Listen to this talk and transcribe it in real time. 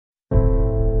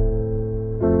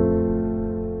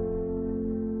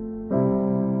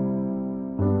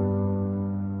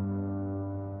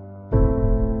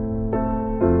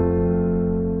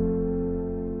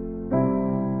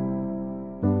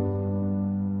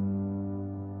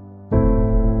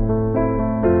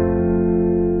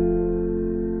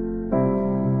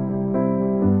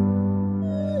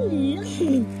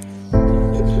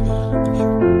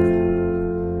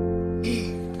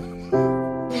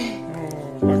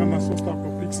Okay,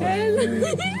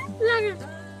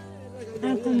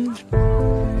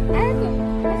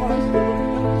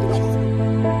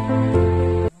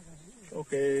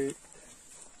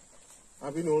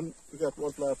 I've on we got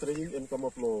one pla training and come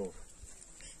up lo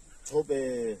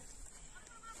Zohove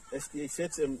SDA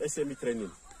Church and SME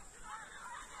training.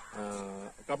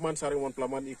 Kapan sari one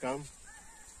plaman ikam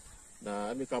na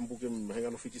ami kam bukim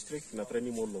Henganofi district na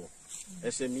training mo lo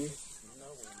SME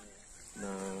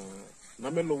na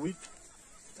namelo week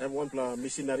I'm one pla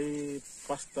missionary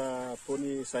pasta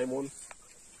Tony Simon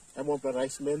I'm one pla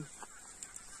rice man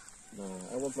na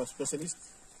I'm one pla specialist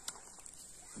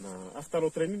na after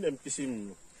lo training I'm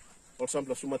kisim or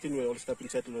sampla sumatin we all step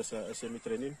inside lo sa SME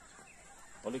training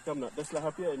olikam na desla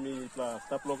happy mi pla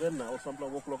tap logen na or sampla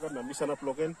work logen na misana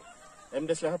logen em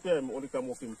desla happy em olikam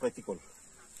working practical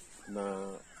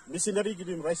na missionary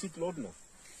gidim rice it load na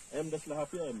em desla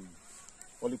happy em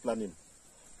oli planning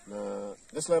na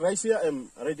desla rice ya em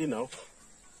ready now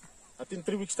at in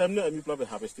 3 weeks time na em pla be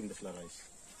harvesting desla rice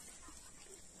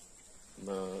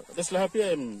na desla happy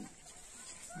em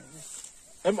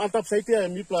antap site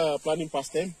em pla planning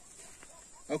past time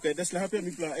okay desla happy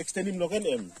em pla extending logan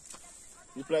em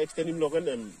we play extending logan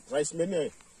and rice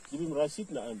men give him rice it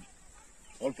na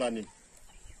all planning.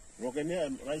 Logan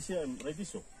and rice here and ready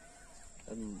so.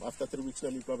 And after 3 weeks now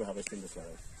we probably harvesting this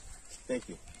rice. Thank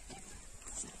you.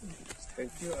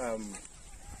 Thank you.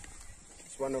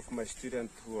 It's one of my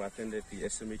students who attended the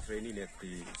SME training at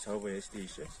the Zohove SDA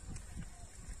Church.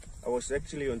 I was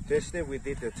actually on Thursday, we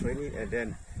did the training and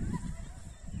then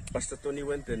Pastor Tony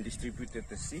went and distributed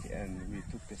the seed and we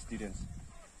took the students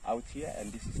out here,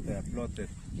 and this is the plot that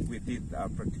we did our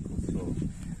practical. So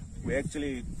we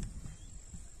actually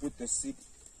put the seed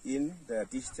in the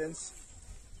distance,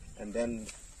 and then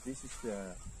this is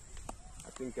the, I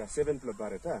think 7 plot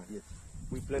barata. Yes.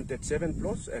 We planted 7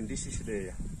 plots, and this is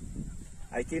the,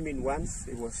 I came in once,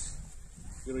 it was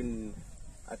during,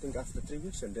 I think after 3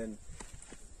 weeks, and then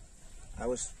I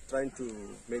was trying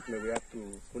to make my way up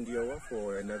to Kundiowa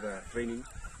for another training,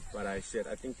 but I said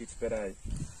I think it's better I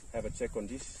have a check on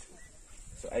this.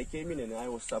 So I came in and I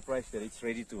was surprised that it's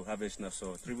ready to harvest now.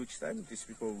 So 3 weeks time, these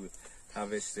people will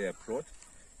harvest their plot.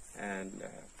 And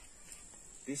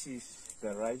this is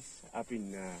the rice up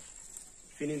in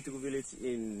Finintugu village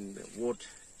in Ward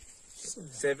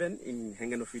 7 in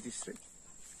Henganofi district.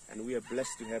 And we are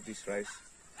blessed to have this rice.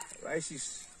 Rice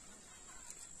is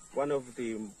one of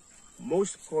the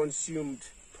most consumed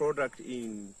product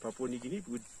in Papua New Guinea.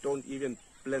 We don't even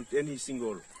plant any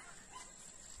single.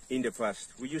 In the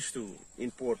past, we used to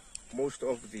import most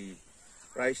of the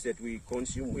rice that we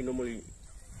consume. We normally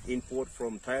import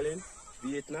from Thailand,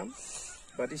 Vietnam,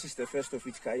 but this is the first of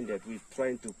its kind that we're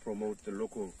trying to promote the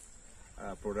local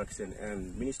production.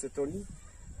 And Minister Tony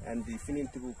and the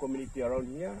Finintugu community around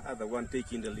here are the one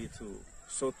taking the lead to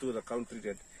show to the country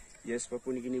that yes,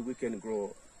 Papua New Guinea, we can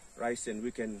grow rice and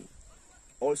we can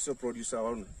also produce our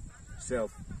own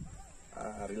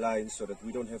self-reliance so that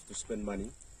we don't have to spend money.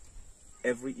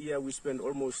 Every year we spend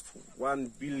almost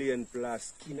 1 billion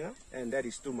plus kina, and that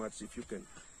is too much if you can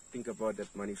think about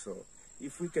that money. So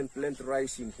if we can plant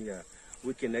rice in here,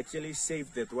 we can actually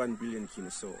save that 1 billion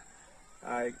kina. So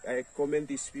I commend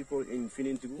these people in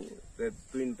Finintugu. They're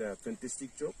doing the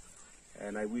fantastic job,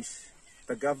 and I wish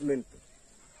the government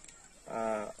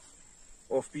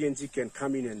of PNG can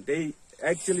come in, and they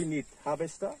actually need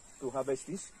harvester to harvest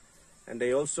this, and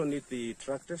they also need the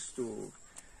tractors to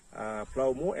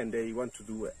plow more, and they want to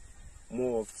do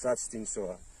more of such things.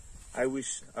 So I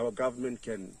wish our government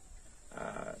can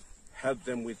help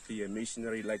them with the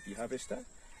machinery like the harvester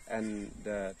and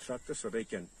the tractor, so they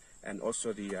can, and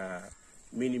also the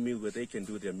mini mill where they can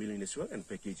do their milling as well and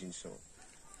packaging. So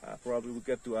probably we'll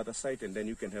get to other side and then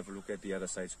you can have a look at the other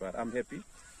sides. But I'm happy,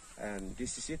 and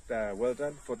this is it. Well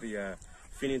done for the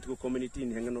Finintugu community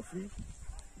in Henganofi.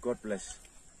 God bless.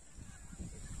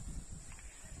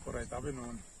 Alright,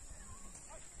 Abenon.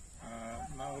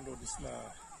 Now lo disla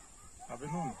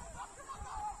Abenon.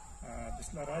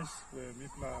 Disla rice we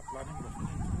mipla planning lo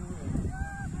Finintugu.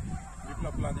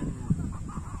 Mipla planning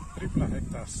 3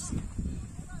 hectares.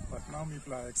 But now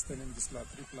mipla extending disla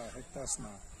 3 hectares na.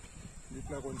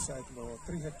 Mipla coincide lo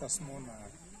 3 hectares more na.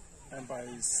 And by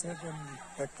 7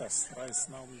 hectares rice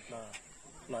now mipla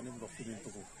planning lo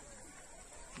Finintugu.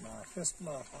 Na first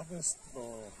harvest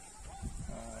lo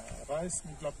rice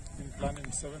mipla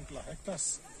planning 7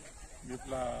 hectares.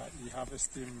 Mipla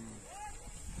harvesting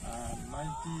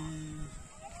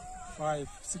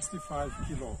 65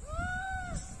 kilo.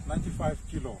 95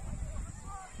 kilo.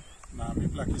 Na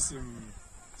mipla kisim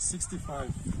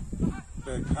 65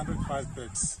 bag, 105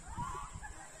 bags.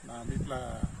 Na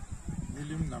mipla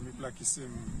milim na mipla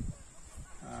kisim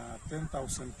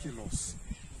 10,000 kilos.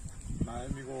 Na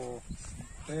emigo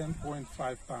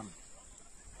 10.5 ton.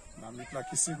 Na mipla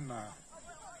kisim na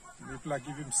mipla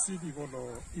give him seed igo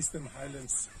lo Eastern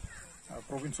Highlands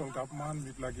Provincial Government.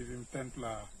 Mipla give him 10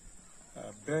 pla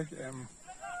bag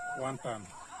 1 ton.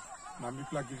 Na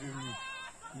mipla give him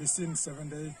missing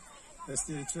 7-day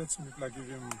SDA Church. Mipla give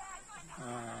him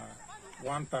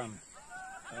 1 ton.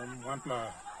 10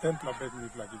 pla bag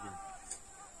mipla give him.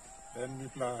 Then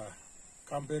mipla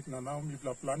come back na now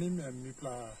mipla plan him and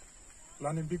mipla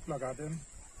plan him big pla garden.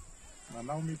 Na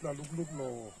now mipla look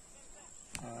lo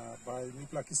by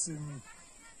mipla kisim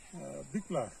big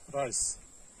pla rice.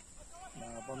 Na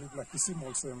by mipla kisim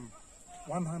also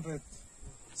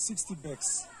 160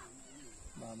 bags.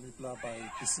 Na mipla by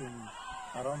kisim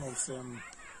around also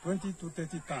 20 to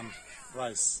 30 ton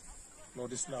rice. Lo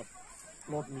this lab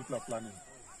plot mipla planning.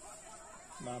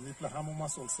 Na mipla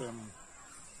hamumas also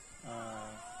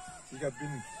we got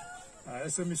been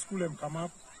SME school come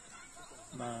up.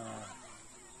 Na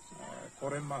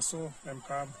Koren Maso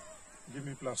come give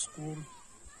me plus school.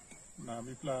 Na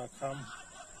mipla come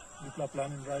mipla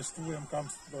planning rice too. Come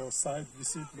to the side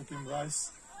visit looking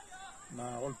rice.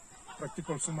 Na all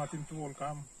practical sumatin too all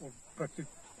come. All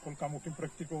come looking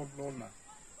practical all na.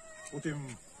 Put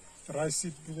him rice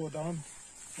seed to go down.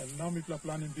 And now mipla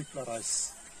planning big pla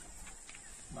rice.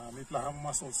 Na mipla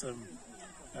hamas also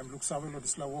look savelo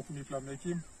disla work mipla make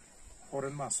him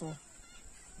Koren Maso.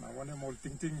 Na one more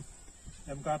ting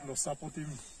got lo support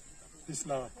him this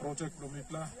la project lo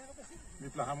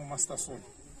mipla hamu master son.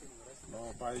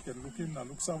 No by can look him na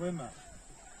look na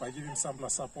by giving some la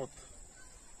support.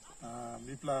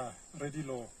 Mipla ready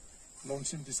lo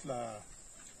launching this la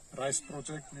rice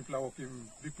project. Mipla work him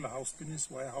mipla house finish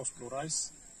wire house lo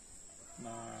rice.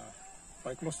 Na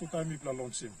by close to time mipla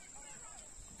launch him.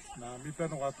 Na mipla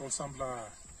no got all some la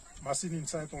machine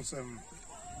inside also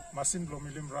machine lo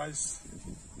milim rice.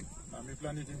 Na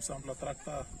mipla need him some la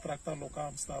tractor lo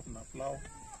come stop na plow.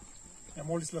 And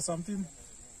all is la something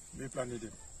mipla need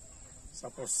him.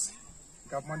 Suppose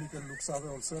government can look save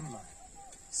also na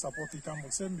support ikam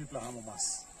also mipla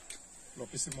hamumas. Lo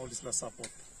pisim all is la support.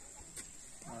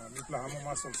 Mipla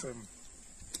hamumas also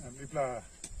mipla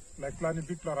like planning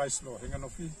big pla rice lo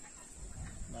Henganofi.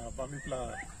 Na ba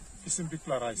mipla pisim big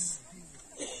pla rice.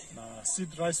 Na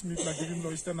seed rice mipla giving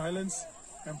lo Eastern Highlands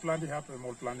and plan happen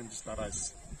all planning this la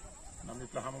rice. Na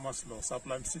mipla hamumas lo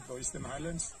supply seed lo Eastern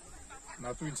Highlands.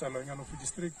 Na tu inside lo Henganofi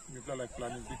district mipla like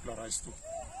planning big pla rice too.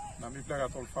 Na mipla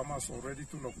got all farmers already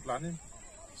to lo planning.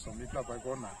 So mipla by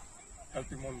gonna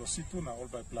helping all lo situ na all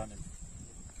by planning.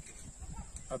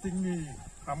 I think me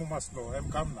hamumas lo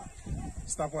come na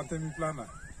stop one time mipla na.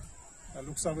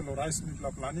 Look save lo rice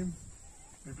mipla planning.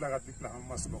 Mipla got mipla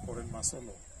hamumas lo Koren Maso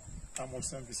lo. Come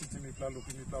also visiting mipla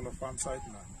looking mipla lo farm site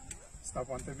na. Stop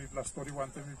one time mipla story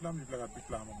one time mipla got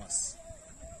mipla hamumas.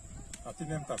 I think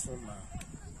them that's all na.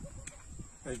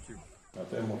 Thank you. At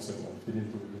them also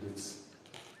Finintugu village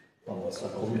farmers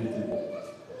like community.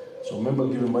 So member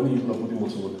give money you put him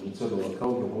also inside the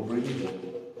account of operating.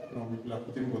 No, mipla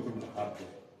put him go to the hardware.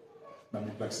 Na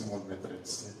mipla small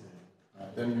veterans.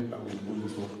 Then mipla will do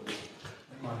this work.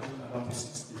 Around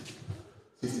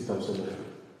 60,000.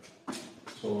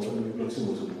 So when we plug also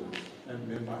and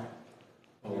they buy.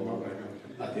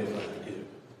 at the end.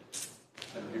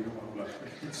 And give him a black.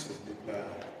 So mipla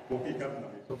boki kam na.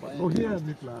 So here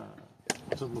mipla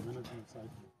so the management side.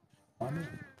 Money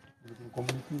the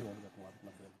community all that work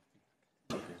na them.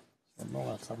 Okay. So no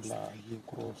assembla you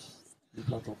cross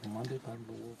mipla to Monday time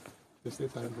to work. This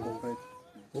time to work.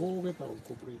 Oh, get out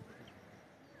cooperate.